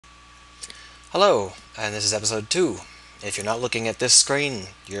Hello, and this is episode 2. If you're not looking at this screen,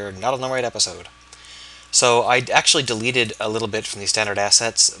 you're not on the right episode. So I actually deleted a little bit from the standard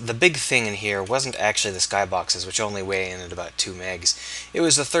assets. The big thing in here wasn't actually the skyboxes, which only weigh in at about 2 megs. It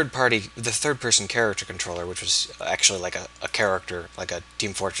was the third-person character controller, which was actually like a character, like a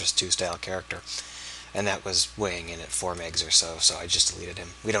Team Fortress 2 style character. And that was weighing in at 4 megs or so I just deleted him.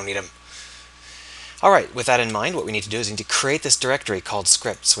 We don't need him. Alright, with that in mind, what we need to do is we need to create this directory called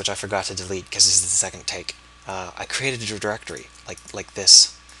scripts, which I forgot to delete because this is the second take. I created a directory like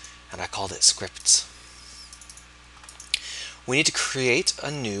this, and I called it scripts. We need to create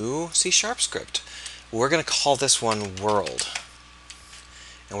a new C# script. We're going to call this one world.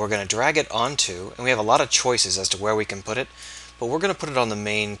 And we're going to drag it onto, and we have a lot of choices as to where we can put it, but we're going to put it on the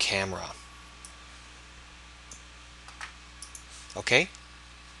main camera. Okay?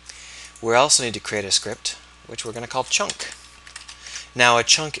 We also need to create a script, which we're going to call chunk. Now, a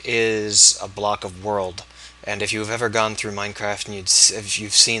chunk is a block of world, and if you've ever gone through Minecraft and if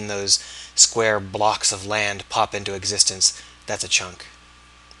you've seen those square blocks of land pop into existence, that's a chunk.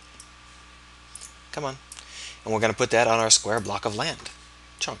 Come on. And we're going to put that on our square block of land.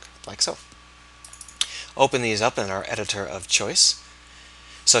 Chunk, like so. Open these up in our editor of choice.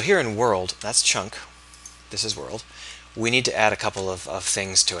 So here in world, that's chunk. This is world. We need to add a couple of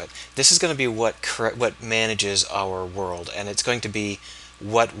things to it. This is going to be what manages our world, and it's going to be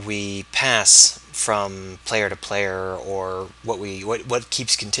what we pass from player to player, or what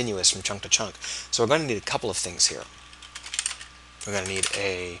keeps continuous from chunk to chunk. So we're going to need a couple of things here. We're going to need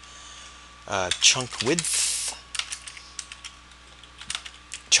a chunk width,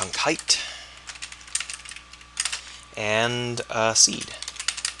 chunk height, and a seed.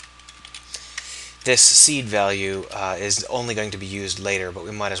 This seed value is only going to be used later, but we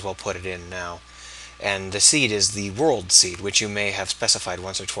might as well put it in now. And the seed is the world seed, which you may have specified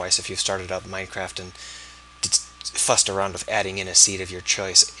once or twice if you've started up Minecraft and fussed around with adding in a seed of your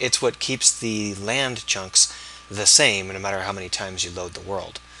choice. It's what keeps the land chunks the same no matter how many times you load the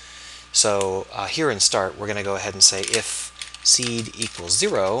world. So here in start, we're going to go ahead and say if seed equals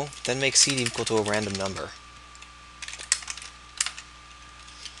 0, then make seed equal to a random number.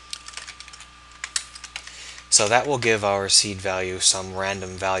 So that will give our seed value some random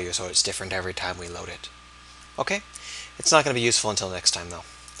value, so it's different every time we load it. Okay? It's not going to be useful until next time, though.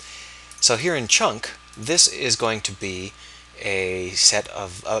 So here in chunk, this is going to be a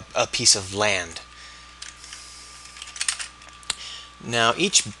piece of land. Now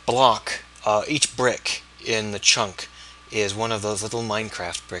each block, each brick in the chunk is one of those little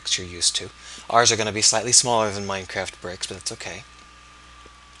Minecraft bricks you're used to. Ours are going to be slightly smaller than Minecraft bricks, but that's okay.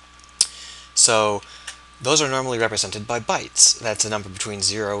 So those are normally represented by bytes. That's a number between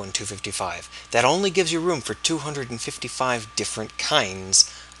 0 and 255. That only gives you room for 255 different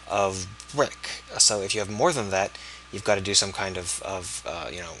kinds of brick. So if you have more than that, you've got to do some kind of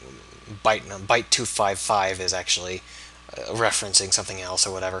byte 255 is actually referencing something else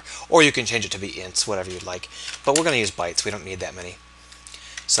or whatever. Or you can change it to be ints, whatever you'd like. But we're going to use bytes. We don't need that many.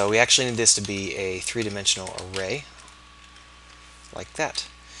 So we actually need this to be a three-dimensional array, like that.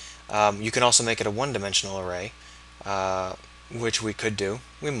 You can also make it a one-dimensional array, which we could do.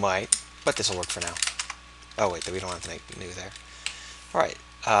 We might, but this will work for now. Oh wait, we don't have anything new there. Alright,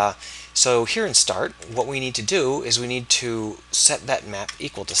 so here in start, what we need to do is we need to set that map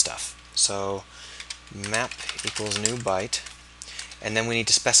equal to stuff. So map equals new byte, and then we need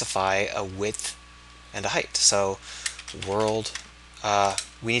to specify a width and a height. So world,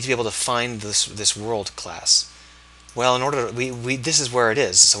 we need to be able to find this world class. Well, in order this is where it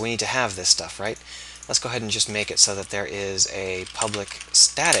is, so we need to have this stuff, right? Let's go ahead and just make it so that there is a public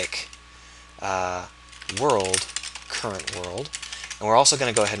static world, current world, and we're also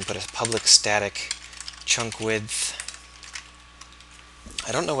going to go ahead and put a public static chunk width.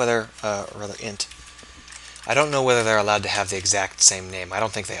 I don't know whether, or rather int. I don't know whether they're allowed to have the exact same name. I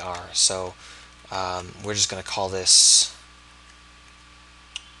don't think they are, so we're just going to call this.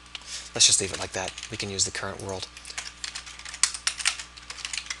 Let's just leave it like that. We can use the current world.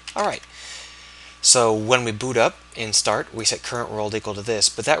 Alright, so when we boot up in start, we set current world equal to this,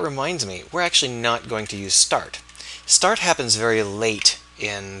 but that reminds me, we're actually not going to use start. Start happens very late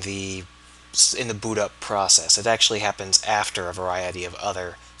in the boot up process. It actually happens after a variety of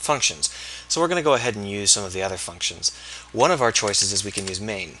other functions. So we're going to go ahead and use some of the other functions. One of our choices is we can use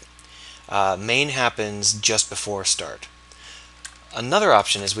main. Main happens just before start. Another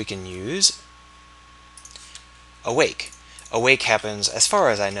option is we can use awake. Awake happens, as far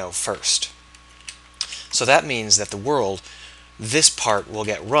as I know, first. So that means that the world, this part will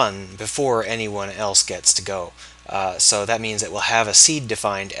get run before anyone else gets to go. So that means that we'll have a seed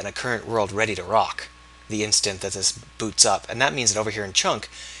defined and a current world ready to rock the instant that this boots up. And that means that over here in chunk,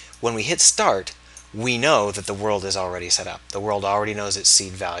 when we hit start, we know that the world is already set up. The world already knows its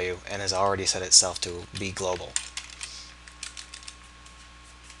seed value and has already set itself to be global.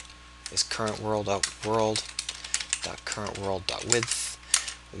 Is current world world dot current world dot width,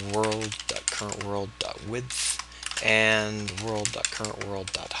 world dot current world dot width, and world dot current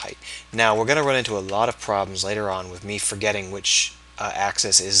world dot height. Now we're going to run into a lot of problems later on with me forgetting which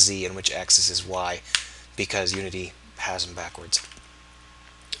axis is z and which axis is y, because Unity has them backwards.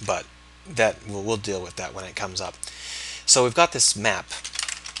 But that we'll deal with that when it comes up. So we've got this map.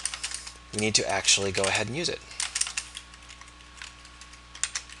 We need to actually go ahead and use it.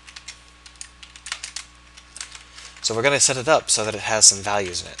 So we're going to set it up so that it has some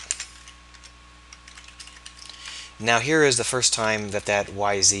values in it. Now here is the first time that that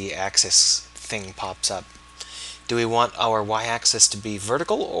YZ axis thing pops up. Do we want our y-axis to be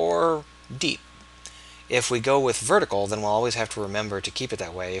vertical or deep? If we go with vertical, then we'll always have to remember to keep it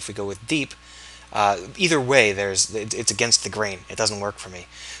that way. If we go with deep, either way, it's against the grain. It doesn't work for me.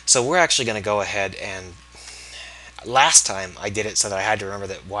 So we're actually going to go ahead and... Last time I did it so that I had to remember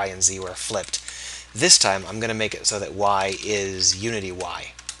that y and z were flipped. This time I'm going to make it so that y is unity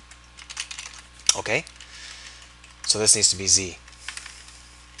y. Okay? So this needs to be z.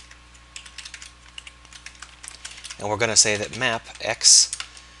 And we're going to say that map x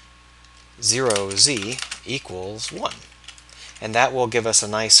 0z equals 1. And that will give us a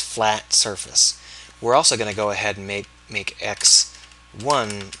nice flat surface. We're also going to go ahead and make x1z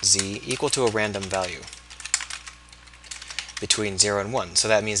equal to a random value between 0 and 1. So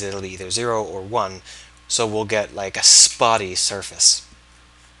that means it'll be either 0 or 1. So we'll get like a spotty surface.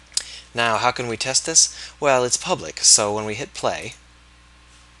 Now, how can we test this? Well, it's public, so when we hit play,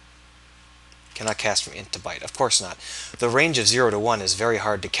 cannot cast from int to byte. Of course not. The range of 0 to 1 is very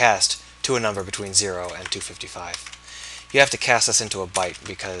hard to cast to a number between 0 and 255. You have to cast this into a byte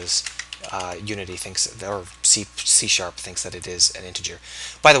because Unity thinks, or C# thinks that it is an integer.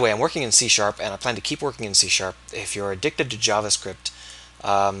 By the way, I'm working in C# and I plan to keep working in C#. If you're addicted to JavaScript,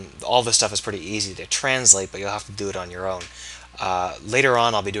 all this stuff is pretty easy to translate, but you'll have to do it on your own. Later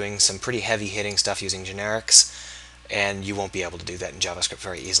on, I'll be doing some pretty heavy-hitting stuff using generics, and you won't be able to do that in JavaScript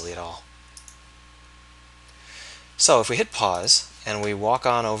very easily at all. So if we hit pause, and we walk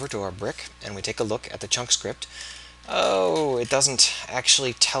on over to our brick, and we take a look at the chunk script, oh, it doesn't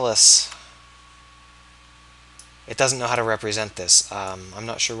actually tell us. It doesn't know how to represent this. I'm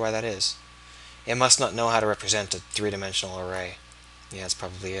not sure why that is. It must not know how to represent a three-dimensional array. Yeah, that's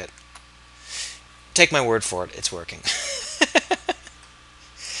probably it. Take my word for it, it's working.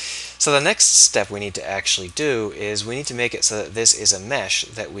 So the next step we need to actually do is we need to make it so that this is a mesh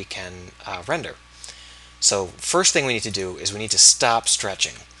that we can render. So first thing we need to do is we need to stop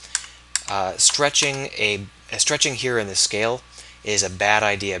stretching. Stretching here in the scale is a bad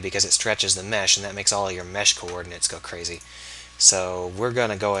idea because it stretches the mesh and that makes all of your mesh coordinates go crazy. So we're going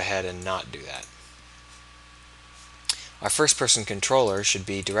to go ahead and not do that. Our first person controller should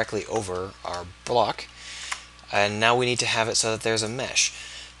be directly over our block, and now we need to have it so that there's a mesh.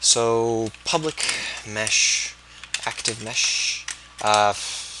 So public mesh, active mesh,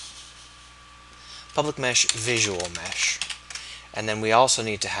 public mesh, visual mesh, and then we also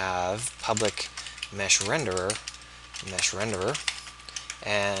need to have public mesh renderer,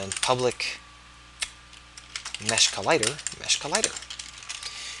 and public mesh collider,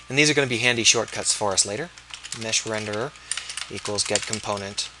 and these are going to be handy shortcuts for us later. Mesh renderer equals get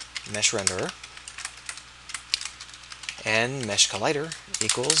component mesh renderer, and mesh collider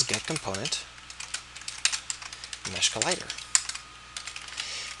equals get component mesh collider.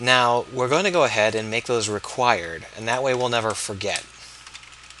 Now we're going to go ahead and make those required, and that way we'll never forget.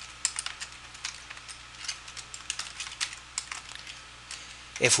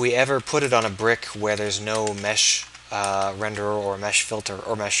 If we ever put it on a brick where there's no mesh renderer or mesh filter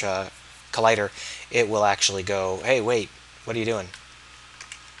or mesh collider, it will actually go, hey, wait, what are you doing?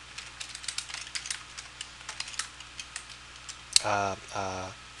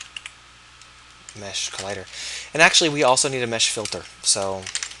 Mesh collider. And actually we also need a mesh filter, so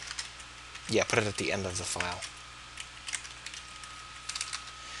yeah, put it at the end of the file.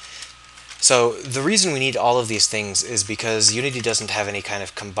 So the reason we need all of these things is because Unity doesn't have any kind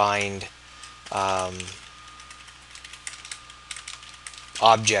of combined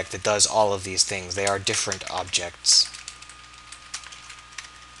object that does all of these things. They are different objects.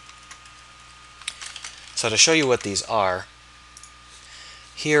 So to show you what these are,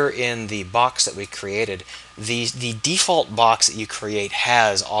 here in the box that we created, the default box that you create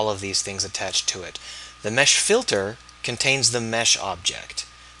has all of these things attached to it. The mesh filter contains the mesh object,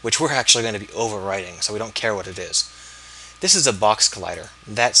 which we're actually going to be overwriting, so we don't care what it is. This is a box collider.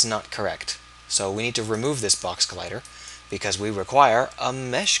 That's not correct. So we need to remove this box collider because we require a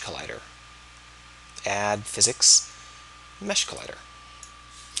mesh collider. Add physics, mesh collider.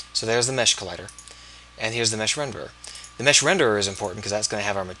 So there's the mesh collider. And here's the mesh renderer. The mesh renderer is important because that's going to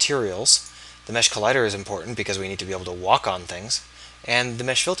have our materials. The mesh collider is important because we need to be able to walk on things. And the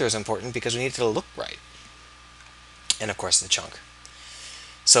mesh filter is important because we need it to look right. And of course the chunk.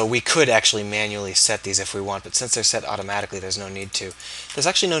 So we could actually manually set these if we want, but since they're set automatically, there's no need to. There's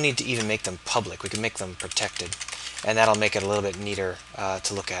actually no need to even make them public. We can make them protected, and that'll make it a little bit neater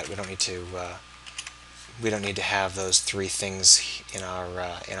to look at. We don't need to have those three things in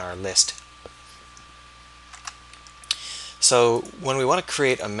our list. So when we want to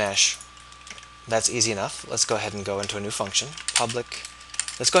create a mesh, that's easy enough. Let's go ahead and go into a new function, public.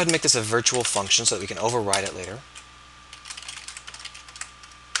 Let's go ahead and make this a virtual function so that we can override it later.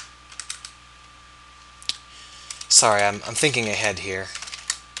 Sorry, I'm thinking ahead here.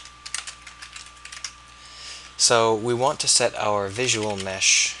 So we want to set our visual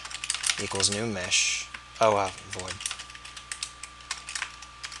mesh equals new mesh. Void.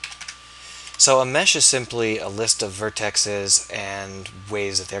 So a mesh is simply a list of vertexes and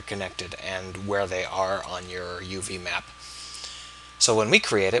ways that they're connected and where they are on your UV map. So when we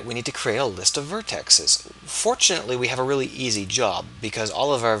create it, we need to create a list of vertexes. Fortunately, we have a really easy job because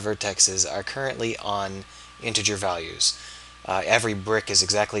all of our vertexes are currently on integer values. Every brick is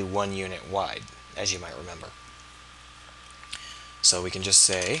exactly 1 unit wide, as you might remember. So we can just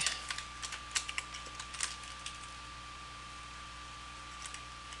say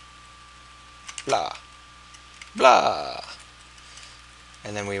blah, blah,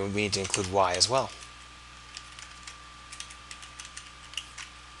 and then we need to include y as well.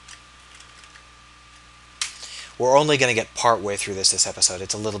 We're only going to get part way through this episode.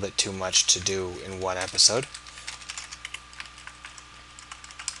 It's a little bit too much to do in one episode.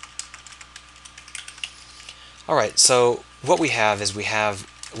 Alright, so what we have is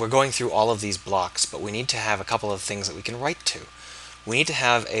we're going through all of these blocks, but we need to have a couple of things that we can write to. We need to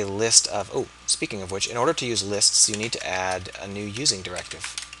have a list of, speaking of which, in order to use lists, you need to add a new using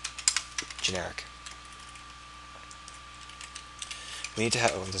directive, generic. We need to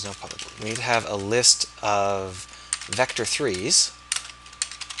have, there's no public. We need to have a list of vector 3s.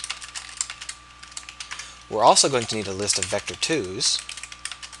 We're also going to need a list of vector 2s.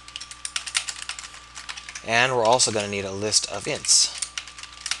 And we're also going to need a list of ints.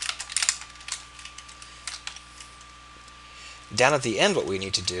 Down at the end, what we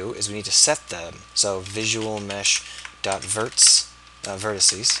need to do is we need to set them. So visual mesh.verts,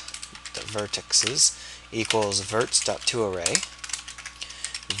 vertexes equals verts.toArray.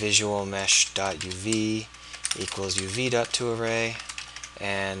 Visual mesh.uv equals uv.toArray,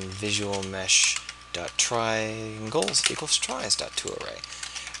 and visual mesh.triangles equals tries.toArray.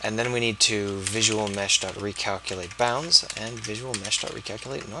 And then we need to visual mesh.recalculate bounds and visual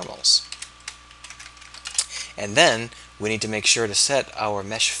mesh.recalculate normals. And then we need to make sure to set our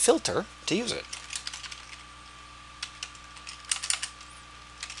mesh filter to use it.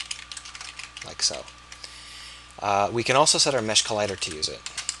 Like so. We can also set our mesh collider to use it.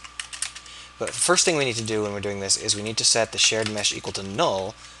 But the first thing we need to do when we're doing this is we need to set the shared mesh equal to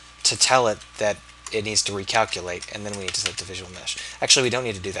null to tell it that it needs to recalculate, and then we need to set the visual mesh. Actually, we don't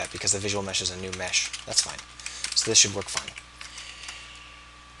need to do that because the visual mesh is a new mesh. That's fine. So this should work fine.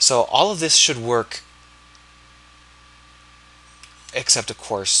 So all of this should work, except of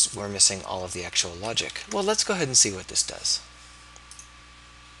course we're missing all of the actual logic. Well, let's go ahead and see what this does.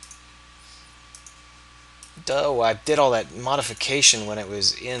 Oh, I did all that modification when it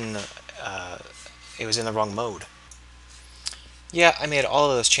was in the wrong mode. Yeah, I made all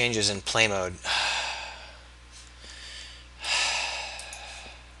of those changes in play mode.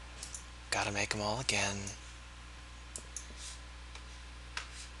 Gotta make them all again.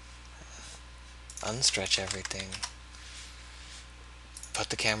 Unstretch everything. Put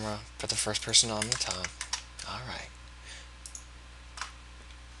the first person on the top.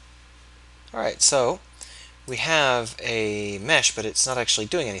 Alright, so we have a mesh, but it's not actually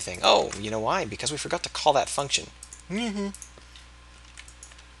doing anything. Oh, you know why? Because we forgot to call that function.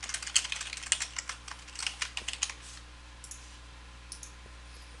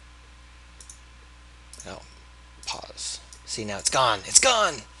 Oh, pause. See, now it's gone. It's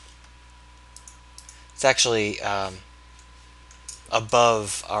gone! It's actually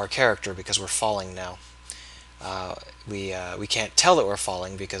above our character because we're falling now. We can't tell that we're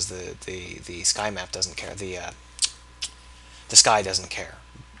falling because the sky map doesn't care. The sky doesn't care.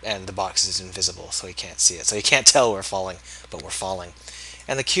 and the box is invisible, so you can't see it. So you can't tell we're falling, but we're falling.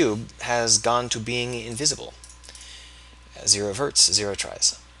 And the cube has gone to being invisible. 0 verts, 0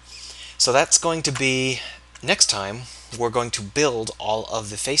 tries. So that's going to be, next time, we're going to build all of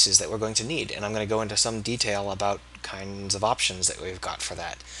the faces that we're going to need, and I'm going to go into some detail about kinds of options that we've got for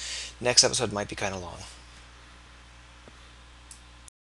that. Next episode might be kind of long.